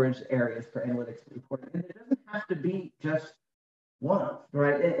these storage areas for analytics and reporting. And it doesn't have to be just one,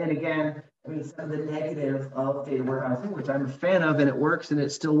 right? And again, some of the negative of data warehousing, which I'm a fan of, and it works and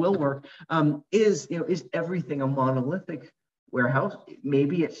it still will work, is everything a monolithic warehouse?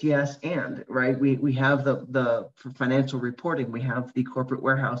 Maybe it's yes and, right? We have the for financial reporting, we have the corporate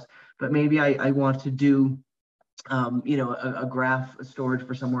warehouse, but maybe I want to do a graph storage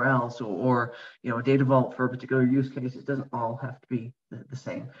for somewhere else, or a data vault for a particular use case. It doesn't all have to be the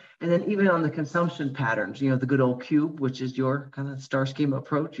same. And then even on the consumption patterns, the good old cube, which is your kind of star schema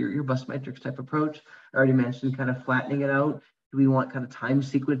approach, your bus matrix type approach. I already mentioned kind of flattening it out. Do we want kind of time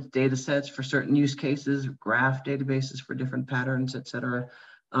sequence data sets for certain use cases, graph databases for different patterns, et cetera?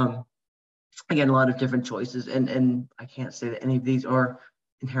 Again, a lot of different choices, and I can't say that any of these are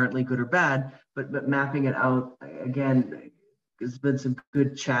inherently good or bad, but mapping it out, again, there's been some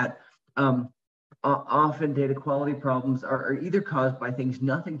good chat. Often data quality problems are either caused by things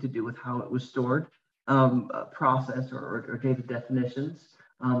nothing to do with how it was stored, process or data definitions,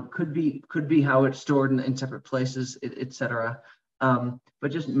 could be how it's stored in separate places, et cetera.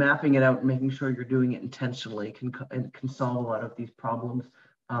 But just mapping it out and making sure you're doing it intentionally can solve a lot of these problems.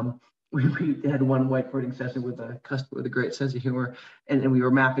 We had one whiteboarding session with a customer with a great sense of humor, and we were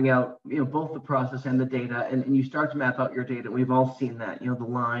mapping out, both the process and the data, and you start to map out your data. We've all seen that, the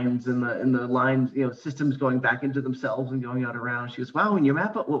lines and the lines, systems going back into themselves and going out around. She goes, wow, when you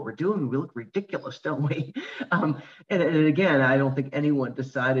map out what we're doing, we look ridiculous, don't we? And again, I don't think anyone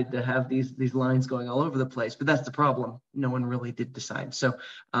decided to have these lines going all over the place, but that's the problem. No one really did decide. So,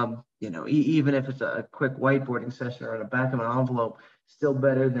 even if it's a quick whiteboarding session or on the back of an envelope, still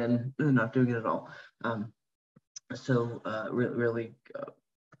better than not doing it at all. Really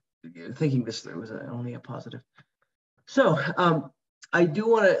thinking this through was only a positive. So I do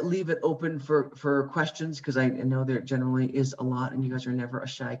want to leave it open for questions because I know there generally is a lot, and you guys are never a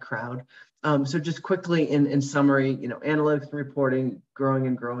shy crowd. So just quickly in summary, analytics and reporting growing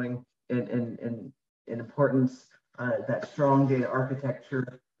and growing in importance. That strong data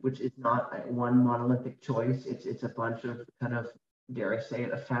architecture, which is not one monolithic choice. It's a bunch of kind of, dare I say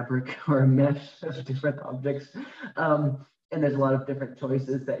it, a fabric or a mesh of different objects. And there's a lot of different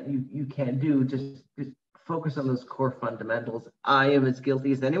choices that you can do. Just focus on those core fundamentals. I am as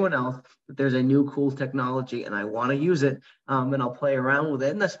guilty as anyone else that there's a new cool technology and I want to use it, and I'll play around with it,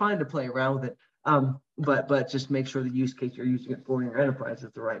 and that's fine to play around with it. But just make sure the use case you're using it for in your enterprise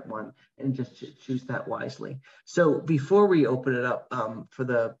is the right one, and just choose that wisely. So before we open it up for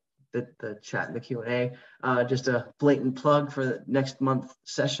the chat and the Q&A, just a blatant plug for the next month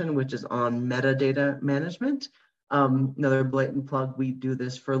session, which is on metadata management. Another blatant plug, we do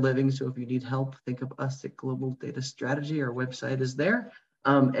this for a living, so if you need help, think of us at Global Data Strategy. Our website is there.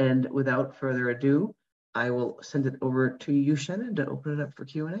 And without further ado, I will send it over to you, Shannon, to open it up for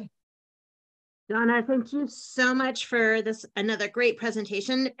Q&A. Donna, thank you so much for this, another great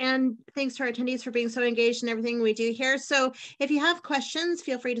presentation, and thanks to our attendees for being so engaged in everything we do here. So if you have questions,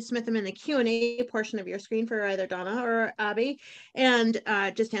 feel free to submit them in the Q&A portion of your screen for either Donna or Abby, and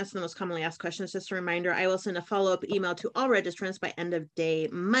just answer the most commonly asked questions. Just a reminder, I will send a follow-up email to all registrants by end of day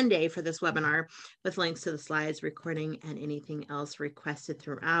Monday for this webinar with links to the slides, recording, and anything else requested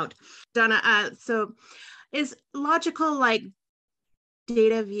throughout. Donna, so is logical like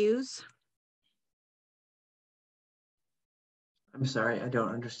data views? I'm sorry, I don't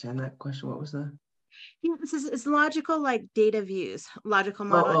understand that question. What was that? Yeah, this is logical like data views, logical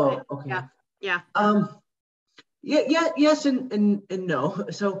model. Oh, okay. Yeah. Yes and no.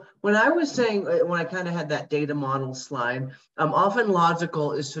 So when I was saying, when I kind of had that data model slide, often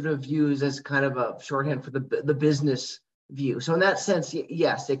logical is sort of used as kind of a shorthand for the business view. So in that sense,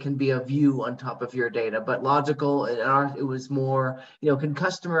 yes, it can be a view on top of your data, but logical, it was more, can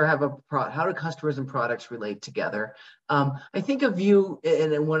customer have how do customers and products relate together? I think a view,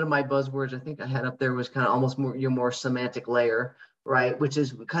 and one of my buzzwords I think I had up there was kind of almost more, your more semantic layer, right? Which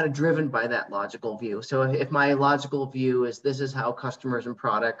is kind of driven by that logical view. So if my logical view is this is how customers and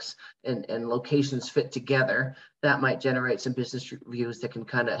products and locations fit together, that might generate some business views that can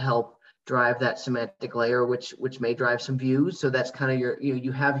kind of help drive that semantic layer, which may drive some views. So that's kind of your,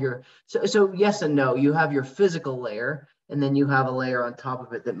 you have your, so yes and no, you have your physical layer, and then you have a layer on top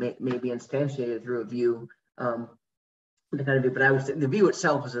of it that may be instantiated through a view. The kind of view, but I would say the view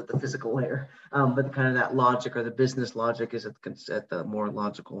itself is at the physical layer, but the kind of that logic or the business logic is at the more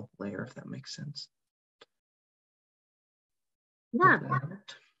logical layer, if that makes sense. Yeah.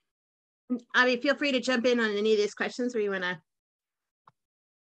 Abby, feel free to jump in on any of these questions where you want to,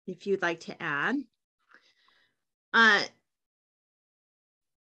 if you'd like to add. And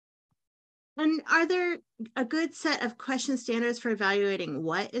are there a good set of question standards for evaluating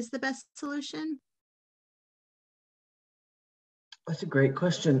what is the best solution? That's a great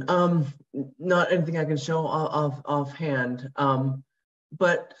question. Not anything I can show offhand,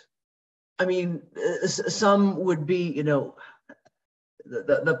 but I mean, some would be, the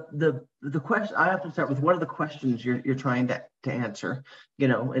question. I have to start with what are the questions you're trying to answer,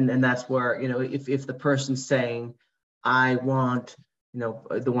 and that's where, if the person's saying, I want,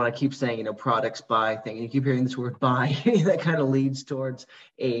 the one I keep saying, products buy thing, and you keep hearing this word buy, that kind of leads towards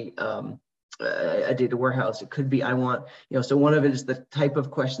a data warehouse. It could be, I want, so one of it is the type of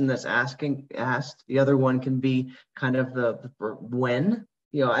question that's asked. The other one can be kind of the when,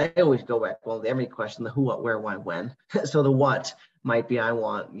 I always go back, well, every question, the who, what, where, why, when. So the what might be, I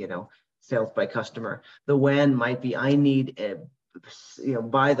want, sales by customer. The when might be, I need,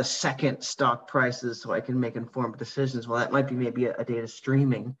 by the second stock prices so I can make informed decisions. Well, that might be maybe a data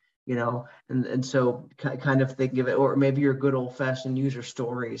streaming, and so kind of think of it, or maybe your good old fashioned user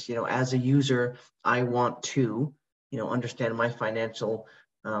stories, as a user, I want to, understand my financial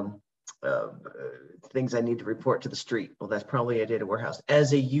things I need to report to the street. Well, that's probably a data warehouse.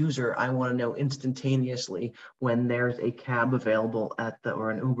 As a user, I want to know instantaneously when there's a cab available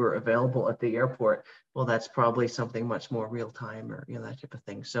or an Uber available at the airport. Well, that's probably something much more real time, or that type of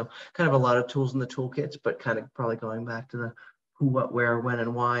thing. So kind of a lot of tools in the toolkits, but kind of probably going back to the who, what, where, when,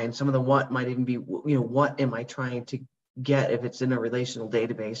 and why. And some of the what might even be, what am I trying to get? If it's in a relational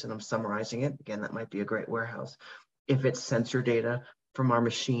database and I'm summarizing it, again, that might be a great warehouse. If it's sensor data from our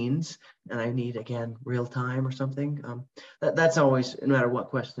machines and I need, again, real time or something, that's always, no matter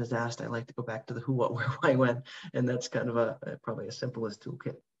what question is asked, I like to go back to the who, what, where, why, when, and that's kind of probably a simplest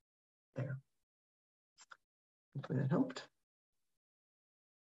toolkit there. Hopefully that helped.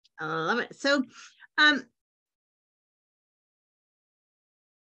 I love it. So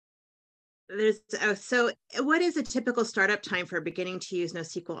So what is a typical startup time for beginning to use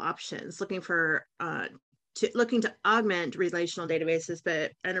NoSQL options? Looking to augment relational databases,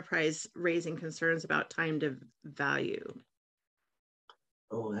 but enterprise raising concerns about time to value.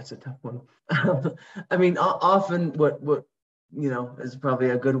 Oh, that's a tough one. I mean, often what is probably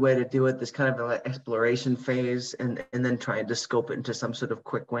a good way to do it. This kind of like exploration phase, and then trying to scope it into some sort of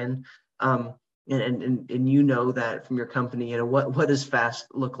quick win. And you know that from your company, what does fast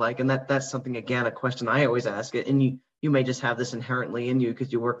look like? And that's something, again, a question I always ask it. And you may just have this inherently in you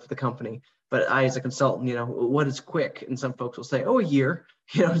because you work for the company. But I, as a consultant, what is quick? And some folks will say, oh, a year.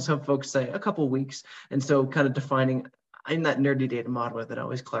 And some folks say a couple of weeks. And so kind of defining, I'm that nerdy data modeler that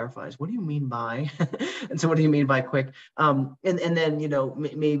always clarifies, what do you mean by? And so what do you mean by quick? And then,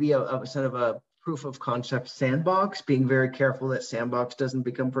 maybe a sort of a proof of concept sandbox, being very careful that sandbox doesn't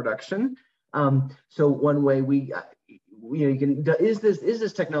become production. So one way you can, is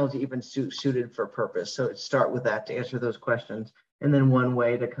this technology even suited for purpose? So start with that to answer those questions. And then one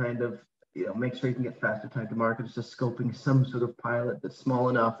way to kind of, make sure you can get faster time to market is just scoping some sort of pilot that's small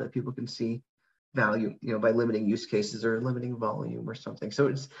enough that people can see value, by limiting use cases or limiting volume or something. So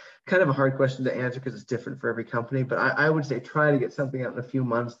it's kind of a hard question to answer because it's different for every company. But I would say try to get something out in a few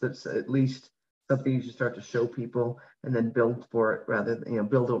months that's at least something you should start to show people, and then build for it rather than,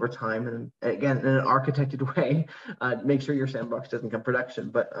 build over time. And again, in an architected way, make sure your sandbox doesn't become production,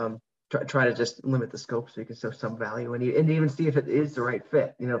 but try to just limit the scope so you can show some value and even see if it is the right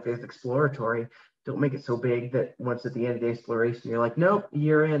fit. If it's exploratory, don't make it so big that once at the end of the exploration, you're like, nope,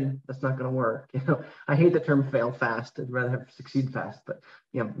 year in, that's not going to work. I hate the term fail fast. I'd rather have succeed fast, but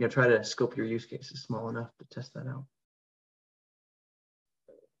try to scope your use cases small enough to test that out.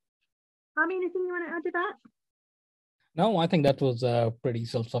 Tommy, anything you want to add to that? No, I think that was pretty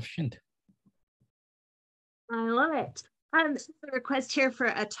self-sufficient. I love it. The request here for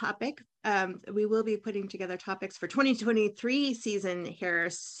a topic. We will be putting together topics for 2023 season here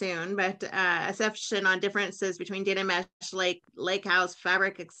soon, but a session on differences between data mesh, lakehouse,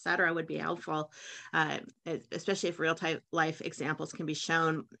 fabric, etc. would be helpful, especially if real-time life examples can be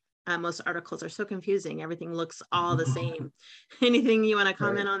shown. Most articles are so confusing. Everything looks all the same. Anything you want to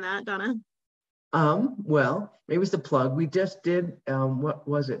comment on that, Donna? Well, it was the plug. We just did, what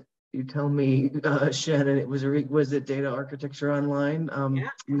was it? You tell me, Shannon. It was it Data Architecture Online?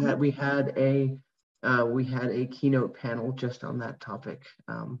 Yeah. We had a keynote panel just on that topic,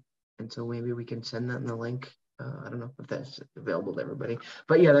 and so maybe we can send that in the link. I don't know if that's available to everybody,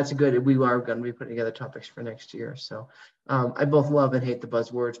 but yeah, that's good. We are going to be putting together topics for next year. So I both love and hate the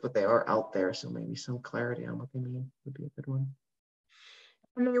buzzwords, but they are out there. So maybe some clarity on what they mean would be a good one.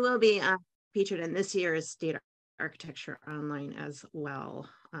 And they will be featured in this year's Data Architecture Online as well,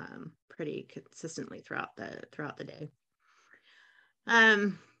 pretty consistently throughout the day.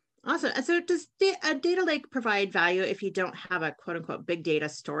 Awesome. So does a data lake provide value if you don't have a quote unquote big data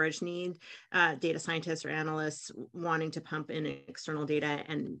storage need, data scientists or analysts wanting to pump in external data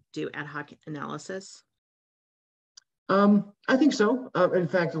and do ad hoc analysis? I think so. In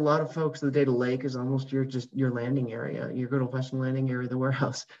fact, a lot of folks, the data lake is almost your landing area, your good old-fashioned landing area, the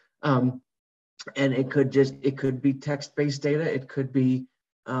warehouse. And it could be text-based data. It could be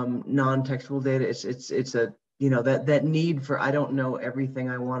non-textual data. It's a, that need for, I don't know everything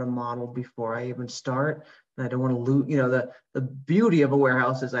I want to model before I even start. And I don't want to lose, the beauty of a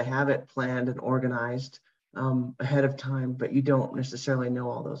warehouse is I have it planned and organized ahead of time, but you don't necessarily know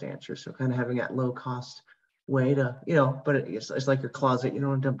all those answers. So kind of having that low cost way to, but it's like your closet. You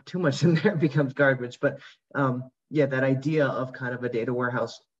don't dump too much in there, it becomes garbage. But yeah, that idea of kind of a data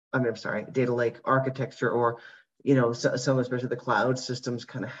warehouse, data lake architecture, or, some, especially the cloud systems,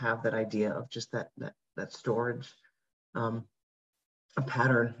 kind of have that idea of just that storage. A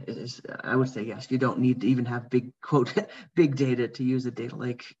pattern is, I would say, yes, you don't need to even have big quote, big data to use a data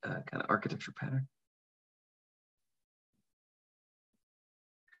lake kind of architecture pattern.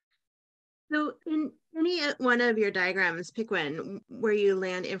 So in any one of your diagrams, pick one where do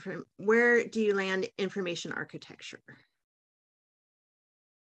you land information architecture?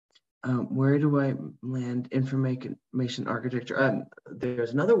 Where do I land information architecture?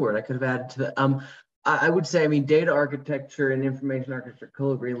 There's another word I could have added to that. I would say, data architecture and information architecture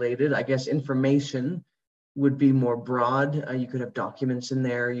co-related. I guess information would be more broad. You could have documents in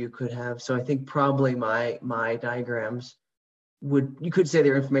there. You could have, so I think probably my diagrams you could say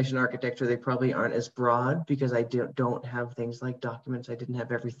they're information architecture. They probably aren't as broad because I don't have things like documents. I didn't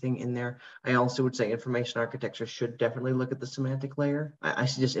have everything in there. I also would say information architecture should definitely look at the semantic layer. I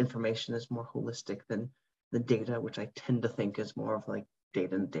suggest information is more holistic than the data, which I tend to think is more of like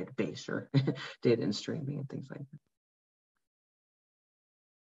data and database or data and streaming and things like that.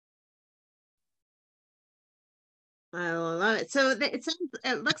 I love it. So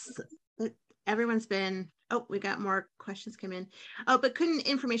it looks everyone's been, oh, we got more questions come in. Oh, but couldn't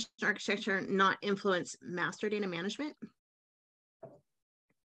information architecture not influence master data management?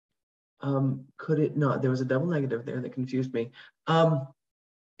 Could it not? There was a double negative there that confused me.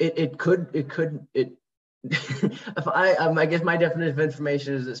 It could. If I guess my definition of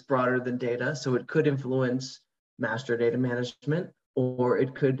information is it's broader than data, so it could influence master data management, or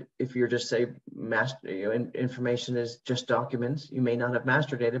it could, if you're just say master, information is just documents, you may not have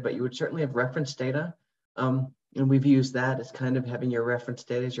master data, but you would certainly have reference data. And we've used that as kind of having your reference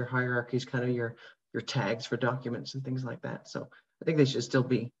data as your hierarchies, kind of your tags for documents and things like that. So I think they should still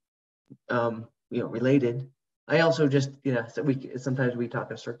be related. I also just, so sometimes we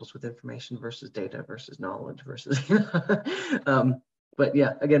talk in circles with information versus data versus knowledge versus, but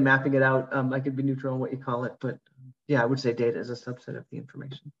yeah, again, mapping it out, I could be neutral on what you call it, but yeah, I would say data is a subset of the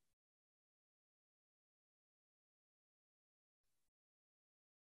information.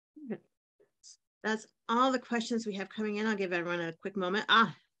 That's all the questions we have coming in. I'll give everyone a quick moment.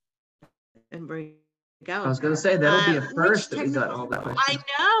 And we go. I was going to say, that'll be a first that we got all that question.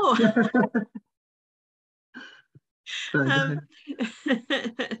 I know. Sorry,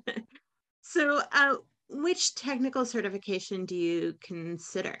 so which technical certification do you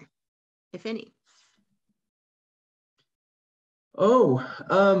consider, if any?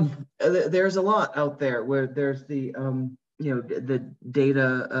 There's a lot out there where there's the the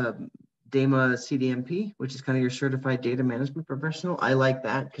data DAMA CDMP, which is kind of your certified data management professional. I like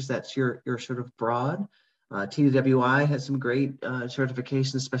that because that's your sort of broad. TWI has some great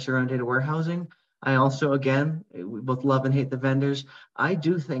certifications, especially around data warehousing. I also, again, we both love and hate the vendors. I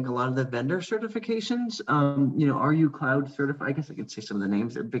do think a lot of the vendor certifications, are you cloud certified? I guess I could say some of the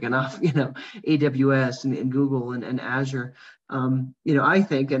names, they're big enough, AWS and Google and Azure. I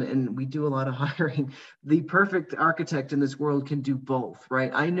think, and we do a lot of hiring, the perfect architect in this world can do both,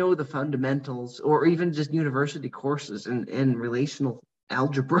 right? I know the fundamentals, or even just university courses in relational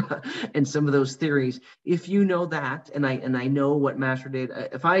algebra and some of those theories. If you know that, and I know what master data,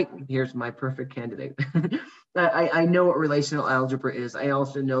 here's my perfect candidate. I know what relational algebra is. I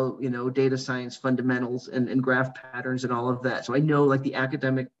also know, data science fundamentals and graph patterns and all of that. So I know like the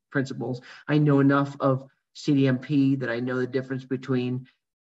academic principles. I know enough of CDMP that I know the difference between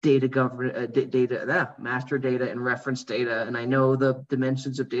master data and reference data, and I know the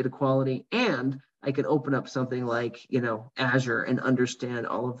dimensions of data quality, and I can open up something like Azure and understand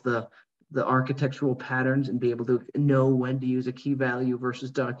all of the architectural patterns and be able to know when to use a key value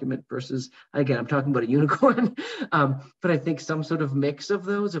versus document versus, again, I'm talking about a unicorn, but I think some sort of mix of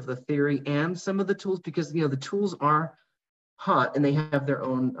those, of the theory and some of the tools, because the tools are hot and they have their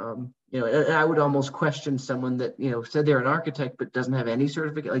own and I would almost question someone that said they're an architect but doesn't have any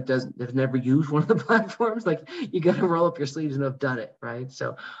certificate, like has never used one of the platforms. Like, you got to roll up your sleeves and have done it, right?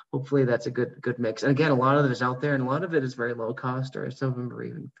 So hopefully that's a good mix. And again, a lot of it is out there and a lot of it is very low cost, or some of them are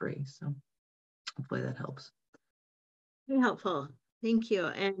even free. So hopefully that helps. Very helpful, thank you.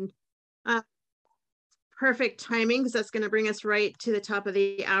 And perfect timing, because that's going to bring us right to the top of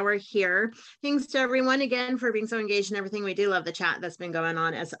the hour here. Thanks to everyone again for being so engaged in everything. We do love the chat that's been going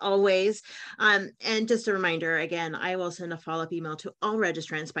on as always. And just a reminder, again, I will send a follow-up email to all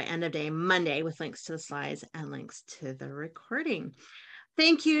registrants by end of day Monday with links to the slides and links to the recording.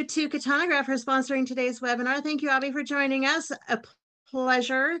 Thank you to Katanagraph for sponsoring today's webinar. Thank you, Abby, for joining us. A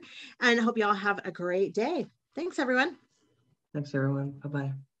pleasure, and I hope you all have a great day. Thanks, everyone. Thanks, everyone.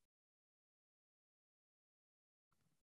 Bye-bye.